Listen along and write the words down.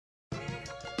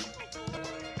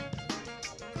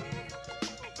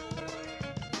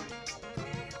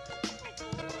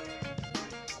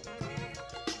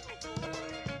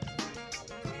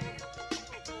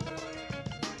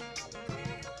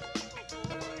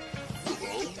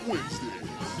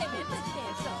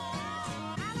Wednesdays.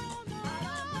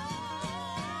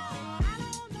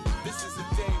 This is a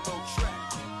demo track.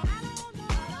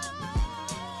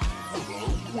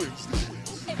 Wednesdays.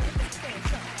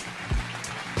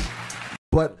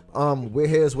 But we're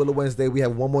here as Willa Wednesday. We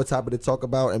have one more topic to talk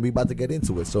about, and we about to get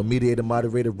into it. So mediator,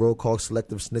 moderator, roll call,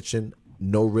 selective snitching,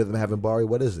 no rhythm having Bari.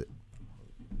 What is it?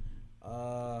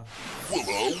 Willa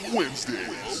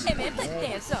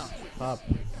Wednesdays.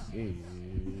 Topic is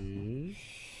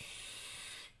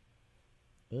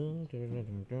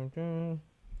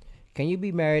can you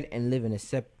be married and live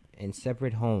in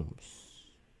separate homes?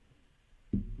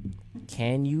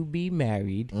 Can you be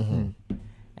married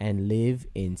and live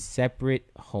in separate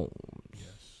homes?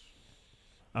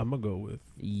 I'm gonna go with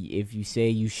If you say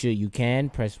you can,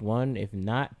 press 1. If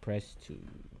not, press 2.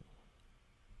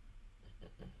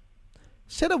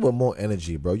 Set up with more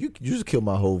energy, bro. You just killed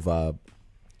my whole vibe.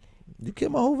 You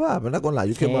killed my whole vibe. I'm not gonna lie.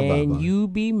 You killed my vibe. Can you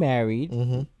be married,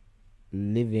 Mm-hmm.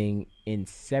 living in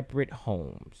separate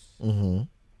homes? Mm-hmm.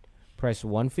 Press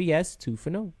 1 for yes, 2 for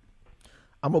no.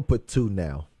 I'm gonna put 2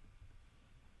 now.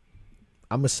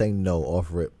 I'm gonna say no off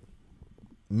rip.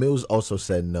 Mills also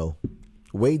said no.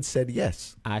 Wade said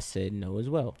yes. I said no as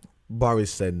well. Bari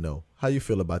said no. How you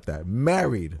feel about that?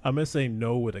 Married. I'm gonna say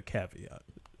no with a caveat.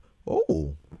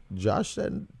 Oh, Josh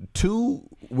said 2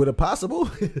 with a possible.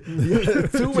 Yeah,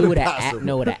 2 with with a a possible.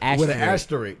 no, with an With an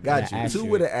asterisk. asterisk. Got With you. an 2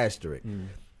 with an asterisk.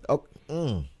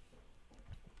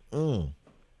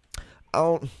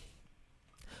 Oh,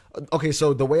 okay,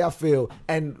 so the way I feel,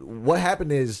 and what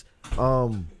happened is,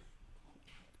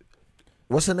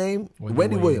 what's her name?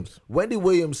 Wendy Williams. Wendy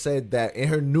Williams said that in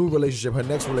her new relationship, her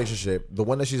next relationship, the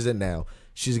one that she's in now,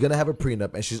 she's gonna have a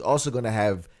prenup, and she's also gonna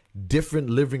have different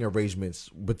living arrangements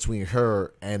between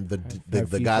her and the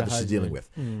guy that she's dealing with.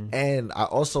 And I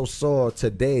also saw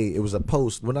today, it was a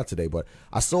post, well, not today, but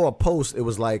I saw a post. It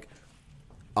was like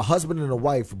a husband and a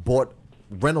wife bought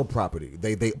rental property.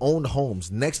 They owned homes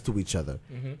next to each other,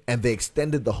 and they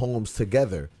extended the homes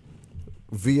together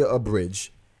via a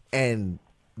bridge, and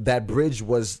that bridge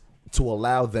was to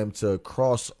allow them to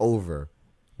cross over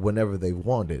whenever they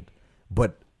wanted.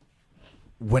 But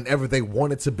whenever they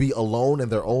wanted to be alone in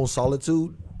their own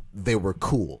solitude, they were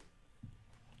cool.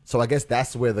 So I guess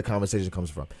that's where the conversation comes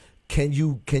from. Can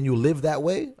you live that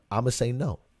way? I'm gonna say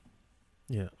no.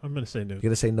 Yeah, I'm gonna say no. You're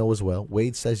gonna say no as well.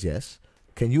 Wade says yes.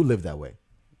 Can you live that way?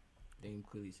 Dame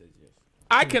clearly says yes.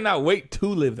 I cannot wait to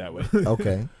live that way.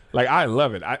 Okay. Like, I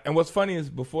love it. And what's funny is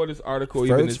before this article,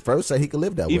 First said he could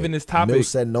live that way. even this topic- Mills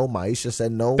said no. Maisha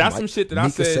said no. That's some shit that I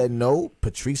Nika said- said no.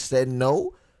 Patrice said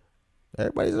no.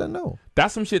 Everybody said no.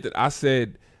 that's some shit that I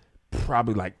said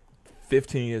probably like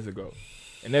 15 years ago.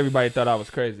 And everybody thought I was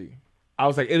crazy. I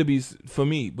was like, it'll be for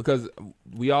me because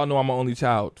we all know I'm my only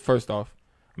child, first off.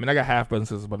 I mean, I got half brothers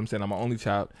and sisters, but I'm saying I'm my only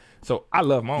child. So I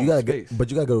love my own space. But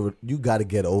you gotta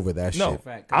get over that No, shit.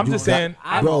 Fact. I'm just saying.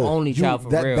 I'm an only child for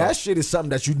real. That shit is something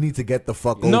that you need to get the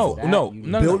fuck No, over. no, you-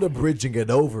 no, Build no. a bridge and get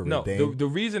over No, it, Dame. the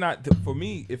reason for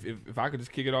me, if I could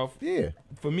just kick it off, Yeah.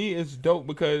 for me it's dope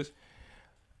because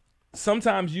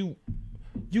sometimes you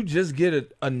just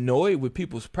get annoyed with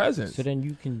people's presence. So then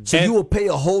you can. So And- you will pay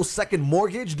a whole second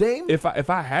mortgage, Dame? If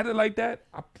I had it like that,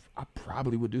 I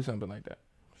probably would do something like that.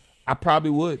 I probably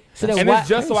would. So then and why- it's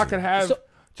just so I could have, So-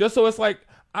 just so it's like,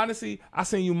 honestly, I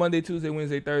seen you Monday, Tuesday,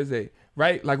 Wednesday, Thursday,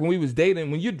 right? Like when we was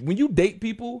dating, when you date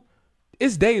people,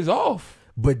 it's days off.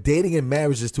 But dating and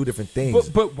marriage is 2 different things.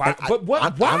 But why?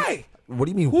 Why? What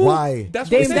do you mean? Who? Why? That's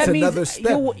Dame, what It's I'm that saying. means another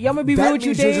step. I'm gonna be That real with you,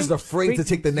 means you're Dame. just afraid to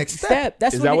take the next step.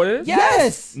 That's Is that what it is?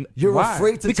 Yes. You're Why?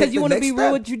 afraid to Because take you the want to next be real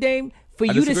step. with you, Dame. For I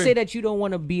you to disagree. say that you don't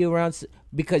want to be around,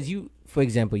 because you, for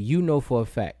example, you know for a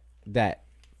fact that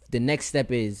the next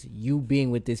step is you being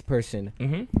with this person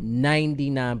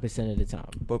 99% of the time.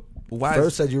 But why?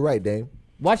 First said you're right, Dame.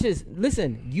 Watch this.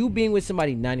 Listen, you being with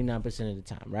somebody 99% of the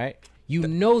time, right? You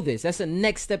know this. That's the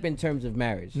next step in terms of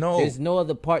marriage. No. There's no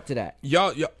other part to that.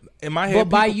 y'all in my head.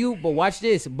 But watch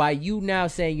this. By you now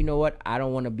saying, you know what, I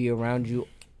don't want to be around you,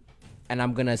 and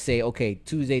I'm gonna say, okay,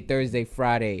 Tuesday, Thursday,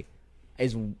 Friday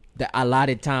is the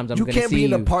allotted times I'm You gonna can't see be in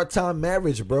you. a part-time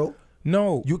marriage, bro.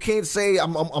 No. You can't say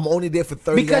I'm only there for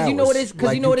 30 Because hours. you know what it's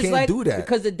because you know what it's can't like. do that.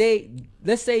 Because the day,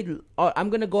 let's say, I'm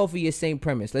gonna go off of your same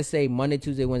premise. Let's say Monday,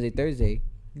 Tuesday, Wednesday, Thursday.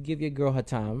 You give your girl her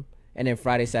time, and then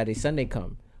Friday, Saturday, Sunday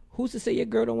come. Who's to say your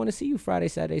girl don't want to see you Friday,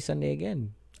 Saturday, Sunday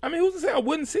again? I mean, who's to say I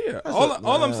wouldn't see her?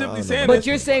 All I'm simply saying But is,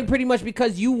 you're saying pretty much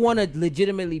because you want to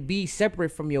legitimately be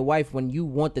separate from your wife when you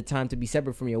want the time to be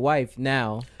separate from your wife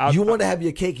now. You want to have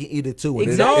your cake and eat it too. And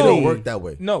Exactly. It don't work that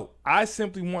way. no, I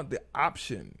simply want the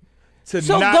option to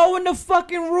So not. go in the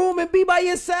fucking room and be by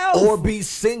yourself. Or be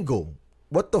single.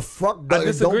 What the fuck? I Don't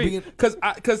disagree. be-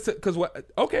 Because what?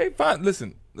 Okay, fine.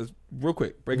 Listen, let's real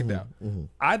quick break it down.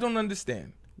 I don't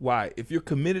understand why, if you're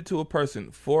committed to a person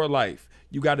for life,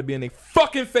 you got to be in their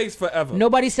fucking face forever.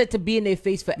 Nobody said to be in their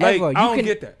face forever. Like, You I don't can-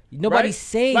 get that. Nobody's right?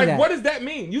 saying like, that. what does that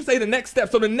mean? You say the next step.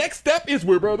 So the next step is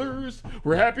we're brothers.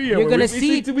 We're happy. And You're gonna we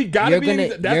see. We gotta You're be.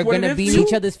 gonna. You're gonna be in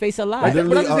each other's face a lot. Like, but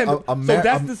Literally, I'm saying, so that's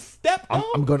I'm- the step.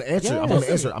 I'm going to answer. Yeah. I'm going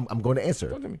to answer. I'm going to answer.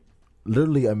 Talk to me.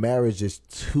 Literally, a marriage is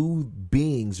two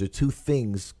beings or two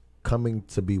things coming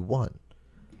to be one.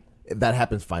 That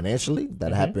happens financially.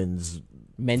 That happens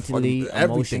Mentally, fucking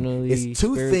everything. emotionally, It's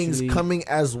two things spiritually. coming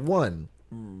as one.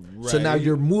 So now Right.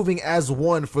 you're moving as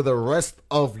one for the rest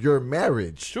of your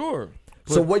marriage. Sure.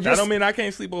 So But what that you're don't mean I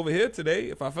can't sleep over here today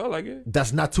if I felt like it.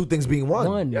 That's not two things being one.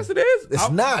 One. Yes, it is.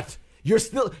 It's not. You're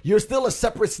still a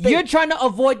separate state. You're trying to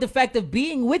avoid the fact of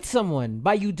being with someone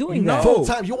by you doing No. that. full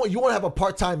time. You want to have a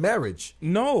part-time marriage.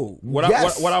 No.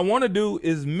 Yes. What I want to do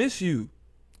is miss you.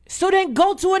 So then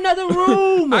go to another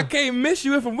room. I can't miss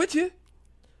you if I'm with you.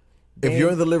 If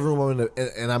you're in the living room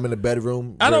and I'm in the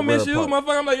bedroom, I don't we're miss you, apart.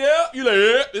 motherfucker. I'm like, yeah. You like,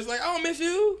 yeah. It's like, I don't miss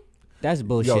you. That's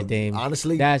bullshit, Yo, Dame.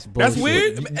 honestly, that's bullshit. That's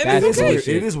weird. And That's it's okay.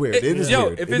 bullshit. It is weird. It is Yo,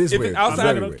 weird. if It it's- is if it's weird. outside I'm not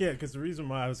Very gonna weird. care because the reason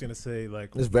why I was gonna say like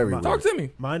It's very weird. Talk to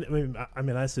me. Mine, I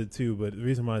mean, I said too, but the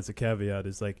reason why it's a caveat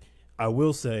is like I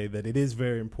will say that it is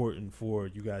very important for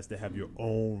you guys to have your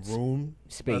own room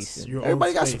Space. That's your Everybody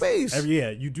own got space.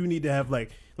 Yeah, you do need to have like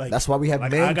That's why we have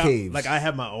like man I got, caves. Like I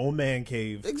have my own man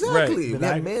cave. Exactly. Right. We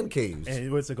That have I- man caves.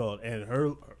 And what's it called? And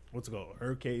her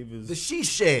Her cave is The she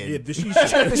shed. yeah, the she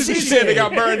The she Shit, they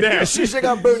got burned down. The she shed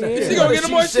got burned down. She gonna get The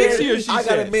a more she shed, she or she I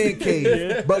got a shed? man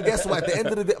cave. But guess what? At the end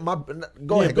of the day,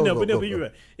 go ahead. but Go, but you're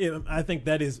right. Yeah, I think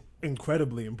that is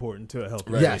incredibly important to a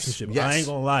healthy Yes, relationship. yes. I ain't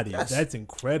gonna lie to you. Yes. That's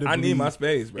incredibly. I need my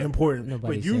space, bro. important.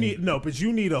 Nobody's But you saying. but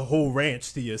you need a whole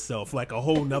ranch to yourself, like a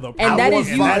whole nother. And I that want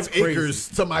is you- 5 crazy. acres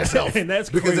to myself. And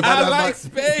that's because if crazy. I I have like my,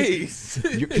 space.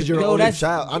 because you're an Yo, only that's-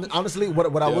 child. Honestly,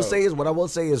 what I will say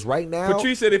is right now.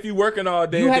 Patrice said if you working all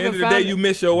day, You at the end haven't of the day, found- you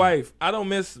miss your wife. I don't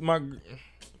miss my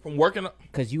from working.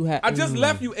 Because you have. I just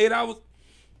left you 8 hours.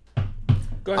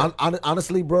 Go ahead.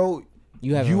 Honestly, bro,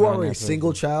 You haven't you found are a that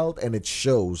single child, and it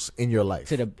shows in your life.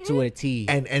 to a T.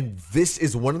 And this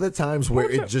is one of the times where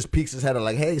it just peaks its head at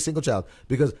like, hey, single child,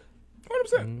 because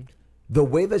 100%. the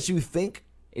way that you think,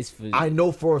 It's for. I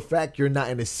know for a fact you're not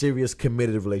in a serious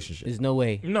committed relationship. There's no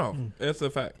way. No, that's a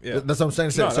fact. Yeah. That's what I'm saying.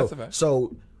 No, so, that's a fact.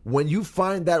 so when you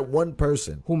find that one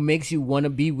person Who makes you want to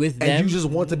be with them? and you just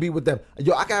want to be with them,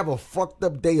 yo, I can have a fucked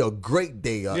up day, a great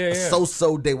day, a Yeah.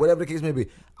 so-so day, whatever the case may be.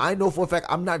 I know for a fact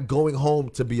I'm not going home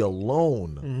to be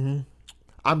alone. Mm-hmm.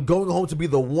 I'm going home to be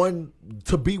the one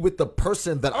to be with the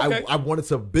person that Okay. I wanted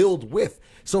to build with.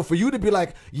 So for you to be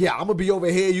like, yeah, I'm gonna be over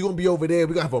here, you're gonna be over there,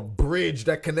 we're gonna have a bridge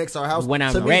that connects our house. When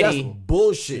I'm to me, ready. that's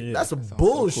bullshit. Yeah. That's Cool to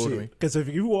bullshit. me. Because if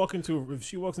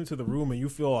she walks into the room and you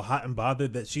feel hot and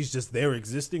bothered that she's just there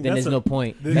existing, Then that's there's no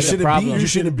point. then That's you a shouldn't problem. be. You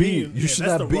shouldn't be. You Yeah, should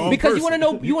that's not the be. wrong Because you person. want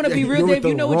to know, you want to be Yeah, real, you're Dave. with the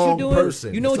You know what you're wrong doing.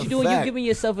 person. You know what That's you're a doing. You're fact. giving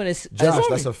yourself an. Josh,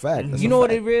 that's a fact. That's You a know what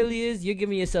fact. it really is? You're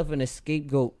giving yourself an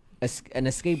scapegoat, an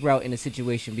escape route in a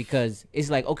situation because it's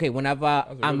like, okay, whenever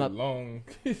I'm up, long.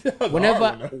 whenever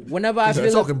I You're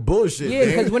feel talking bullshit. yeah, man.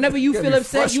 because whenever you Gotta feel be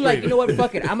upset, you like, you know what,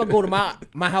 frustrated. fuck it, I'm gonna go to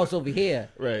my house over here.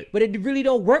 Right. But it really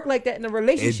don't work like that in a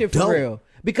relationship It for don't. real.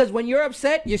 Because when you're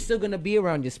upset, you're still gonna be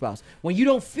around your spouse. When you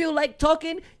don't feel like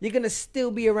talking, you're gonna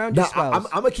still be around your Now, spouse.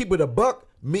 I'm gonna keep it a buck.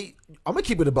 I'm gonna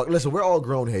keep it a buck. Listen, we're all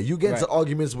grown here. You get into Right.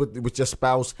 arguments with your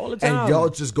spouse, All the time. and y'all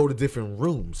just go to different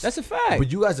rooms. That's a fact.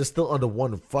 But you guys are still under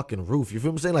one fucking roof. You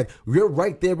feel what I'm saying? Like we're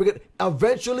right there.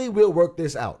 Eventually we'll work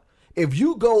this out. If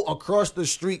you go across the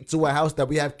street to a house that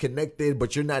we have connected,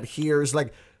 but you're not here, it's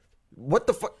like, what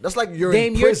the fuck? That's like you're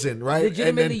Dame, in you're- prison, right? And then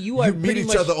legitimately, you are meet pretty each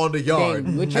much- other on the yard,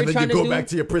 Dame, what and you're then you trying to go do- back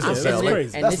to your prison I'm- cell. and Like,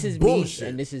 this- and that's this is bullshit. me,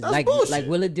 and this is That's like bullshit.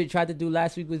 Willa tried to do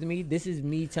last week with me. This is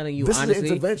me telling you This is an honestly.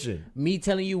 intervention. Me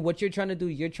telling you what you're trying to do.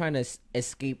 You're trying to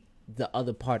escape the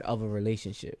other part of a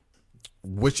relationship.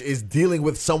 Which is dealing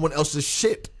with someone else's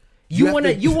shit. You have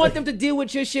to- want them to deal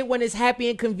with your shit when it's happy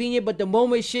and convenient, but the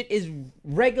moment shit is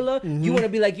regular, you want to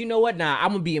be like, you know what? Nah, I'm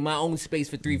gonna be in my own space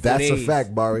for 3-4 That's days. a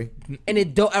fact, Bari. And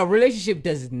a relationship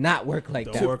does not work like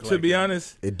Don't that. work To be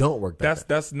honest, It don't work.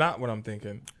 that's not what I'm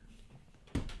thinking.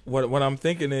 What I'm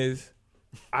thinking is,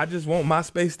 I just want my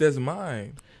space that's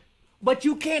mine. But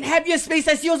you can't have your space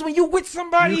that's yours when you with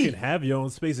somebody. You can have your own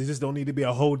space. It just don't need to be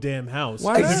a whole damn house.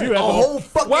 Why 'Cause not? if you have a whole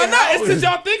fucking Why not? It's house. because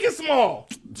y'all think it's small.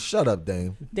 Shut up,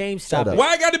 Dame. Dame, stop up. it. Why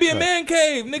I got to be a man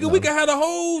cave, nigga? We can have the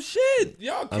whole shit.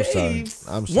 Y'all I'm sorry. caves.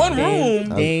 I'm sorry. One room,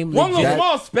 Dame, one little legit-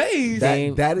 small space.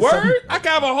 That is Word? something- I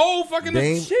can have a whole fucking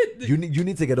Dame, shit. you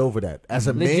need to get over that. As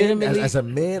a man, Legitimately- as a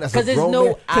man, as a 'Cause there's grown no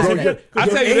man. outlet. You're I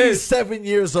tell you this. 87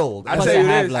 years old. I As tell a-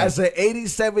 you this. As an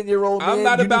 87-year-old man, I'm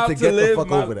not you about need to to get the live fuck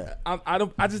my, over that.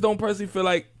 I just don't personally feel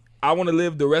like I want to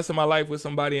live the rest of my life with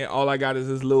somebody and all I got is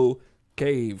this little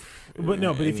cave. But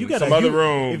no, but if you got some a other huge,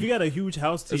 room, if you got a huge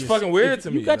house, to it's yourself- fucking weird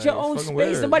to me. You got your Like, own it's space. fucking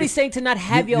weird. Nobody's saying to not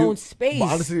have your own space. But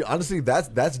honestly,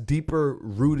 that's deeper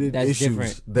rooted That's issues.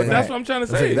 different. Than But that's what I'm trying to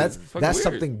say. saying That's It's fucking that's weird.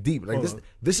 something deep. Like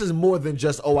this is more than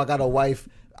just I got a wife.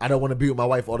 I don't want to be with my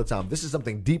wife all the time. This is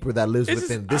something deeper that lives It's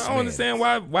within just, this I don't man. understand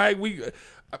why we.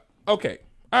 Okay,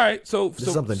 all right. So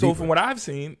something so deeper. from what I've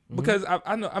seen, because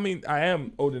I know, I mean, I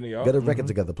am older than y'all. Get a record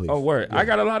together, please. Oh, word. I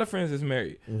got a lot of friends that's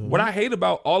married. What I hate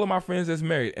about all of my friends that's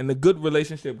married and the good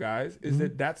relationship guys is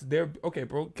that that's their. Okay,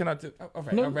 bro. Can I? All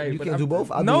right, No, all right. you but can I'm- do both?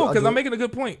 I'll No, do because it. I'm making a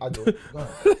good point. I do. Go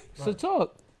ahead. So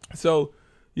talk. So,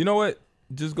 you know what?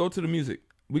 Just go to the music.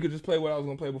 We could just play what I was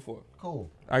gonna play before. Cool.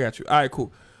 I got you. All right,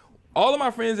 cool. All of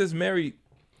my friends that's married,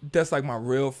 that's like my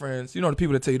real friends. You know, the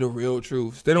people that tell you the real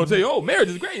truths. They don't tell you, oh, marriage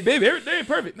is great, baby. Everything ain't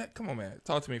perfect. Nah, come on, man.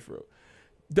 Talk to me for real.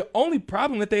 The only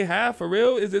problem that they have for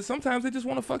real is that sometimes they just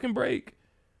want to fucking break.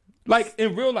 Like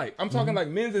in real life. I'm talking like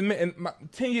men's and men,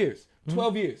 10 years,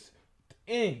 12 years.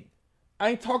 I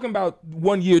ain't talking about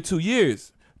 1 year, 2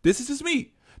 years. This is just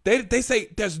me. They say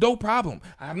there's no problem.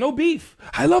 I have no beef.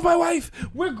 I love my wife.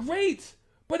 We're great.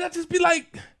 But I just be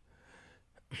like,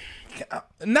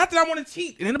 not that I want to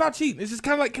cheat. It ain't about cheating. It's just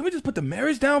kind of like, can we just put the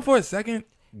marriage down for a second?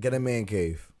 Get a man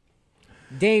cave.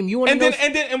 Dame, you want to And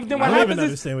know? then what I don't even happens is,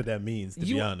 understand what that means. To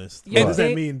You- be honest, Yo, what does that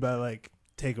Dame- mean by like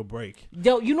take a break?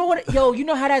 Yo, you know what? Yo, you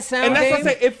know how that sounds, and that's what Dame?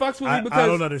 I say, it fucks with me I because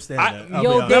don't understand that. I'll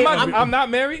Yo, be Dame, honest. I'm not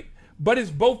married, but it's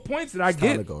both points that I time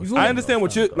get. to go. It's I time to understand go.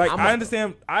 what you like. I'm I a-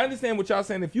 understand what y'all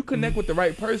saying. If you connect with the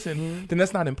right person, then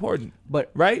that's not important.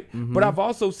 But- right. But I've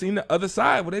also seen the other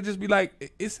side where they just be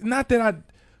like, it's not that I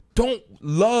don't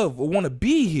love or want to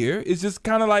be here. It's just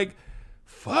kind of like,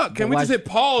 fuck. Can we watch- just hit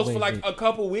pause for wait, like wait. a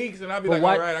couple weeks and I'll be But like,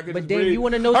 why- all right, I can but just Dame, breathe. you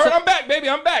wanna know All right, some- I'm back, baby.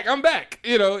 I'm back.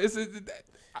 You know,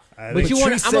 But you want?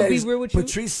 Patrice I'm gonna be says- real with you.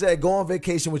 Patrice said, "Go on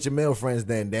vacation with your male friends."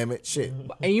 Then, damn it, shit.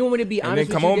 And you want me to be and honest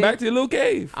then with come you, on Dame? back to your little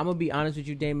cave. I'm gonna be honest with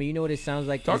you, Damon. You know what it sounds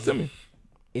like? Talk to me.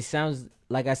 It sounds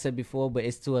like I said before, but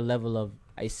it's to a level of.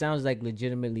 It sounds like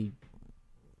legitimately,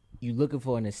 you looking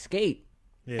for an escape,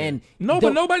 Yeah. and No, the-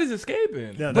 but nobody's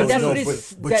escaping. Yeah, But that's No, what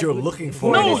it's. but you're looking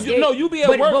for No, an you- you be at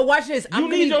but, work. But watch this. You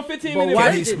need your 15-minute watch break.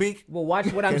 Can he this. speak? But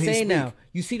watch what I'm Can he saying speak? now.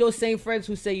 You see those same friends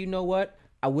who say, you know what?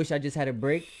 I wish I just had a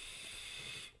break.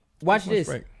 Watch this.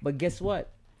 break? But guess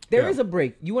what? There Yeah. is a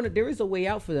break. There is a way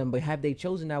out for them, but have they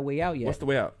chosen that way out yet? What's the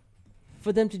way out?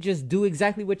 For them to just do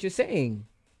exactly what you're saying.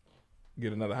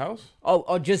 Get another house?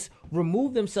 Or just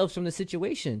remove themselves from the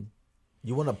situation.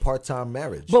 You want a part-time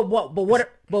marriage? But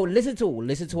listen to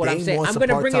what I'm Dame saying. wants I'm a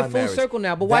gonna bring it part-time full marriage. circle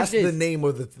now. But watch That's this. the name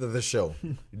of the show.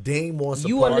 Dame wants a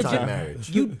You are part-time legit. marriage.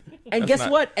 You and That's guess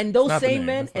not- what? And those not the same name.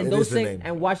 men That's and not- It those is the same name.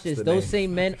 and watch this. It's the Those name.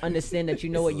 same men understand that you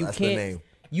know what you That's the can't. name.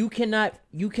 You cannot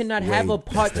have a Wade, that's the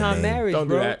part-time name. marriage, Don't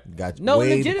do bro. that. Gotcha. No,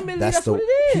 Wade, legitimately, that's what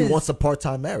it He is. wants a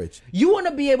part-time marriage. You want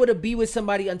to be able to be with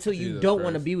somebody until you Jesus don't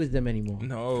want to Christ. be with them anymore.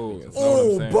 No. That's not what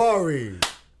Oh, I'm saying. Bari.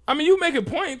 I mean, you making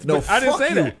points, No, but I didn't fuck say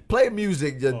you. that. Play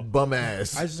music, you bum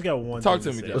ass. I just got one. Talk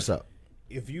thing to me, say. Josh. What's up?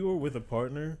 If you are with a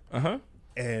partner Uh-huh.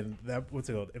 and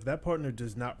if that partner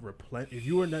does not replenish, if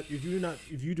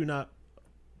you do not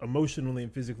emotionally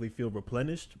and physically feel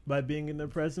replenished by being in their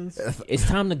presence, It's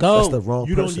time to go. That's the wrong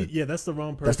you don't person. need. Yeah, that's the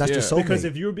wrong person. That's not your Yeah. soulmate. Because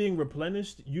if you're being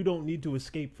replenished, you don't need to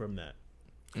escape from that.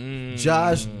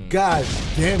 Josh, God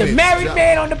damn The it. married Josh.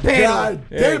 man on the panel. God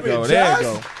There damn you it, go. Josh. There you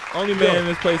go. Only man in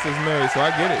this place is married, so I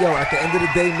get it. Yo, at the end of the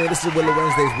day, man, this is Willa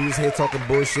Wednesdays. We just here talking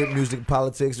bullshit, music,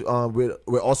 politics.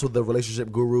 We're also the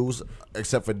relationship gurus,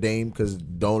 except for Dame, because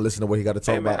don't listen to what he got to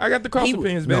talk Hey, man, about. I got the cross He,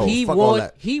 opinions, No, man. he fuck all want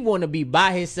that. he want to be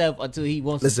by himself until he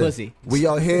wants some Listen, pussy. we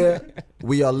are here.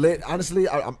 We are lit. Honestly,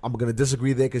 I'm gonna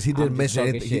disagree there because he didn't I'm just mention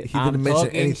talking anything. shit. He I'm didn't mention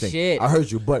talking anything. shit. I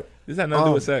heard you, but This had nothing to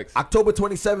do with sex. October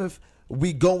 27th,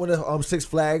 we going to Six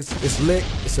Flags. It's lit.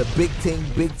 It's a big ting,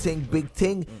 big ting, big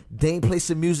ting. Dame play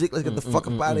some music. Let's get the fuck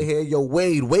up out of here. Yo,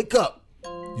 Wade, wake up.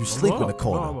 You sleep in the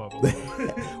corner.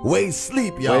 Wade,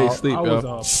 sleep, y'all. Wade, sleep, I was yo.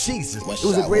 up. Jesus, it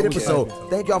was a great episode.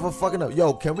 Thank y'all for fucking up.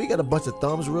 Yo, can we get a bunch of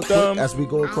thumbs real quick Thumbs. as we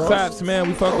go across? Claps, man.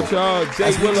 We fuck with y'all. Jay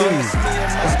As we Willa. leave.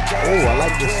 Oh, I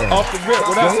like this song. Off the rip.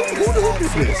 What up?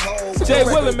 Who did this? Jay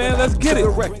Willa, man. Let's get it.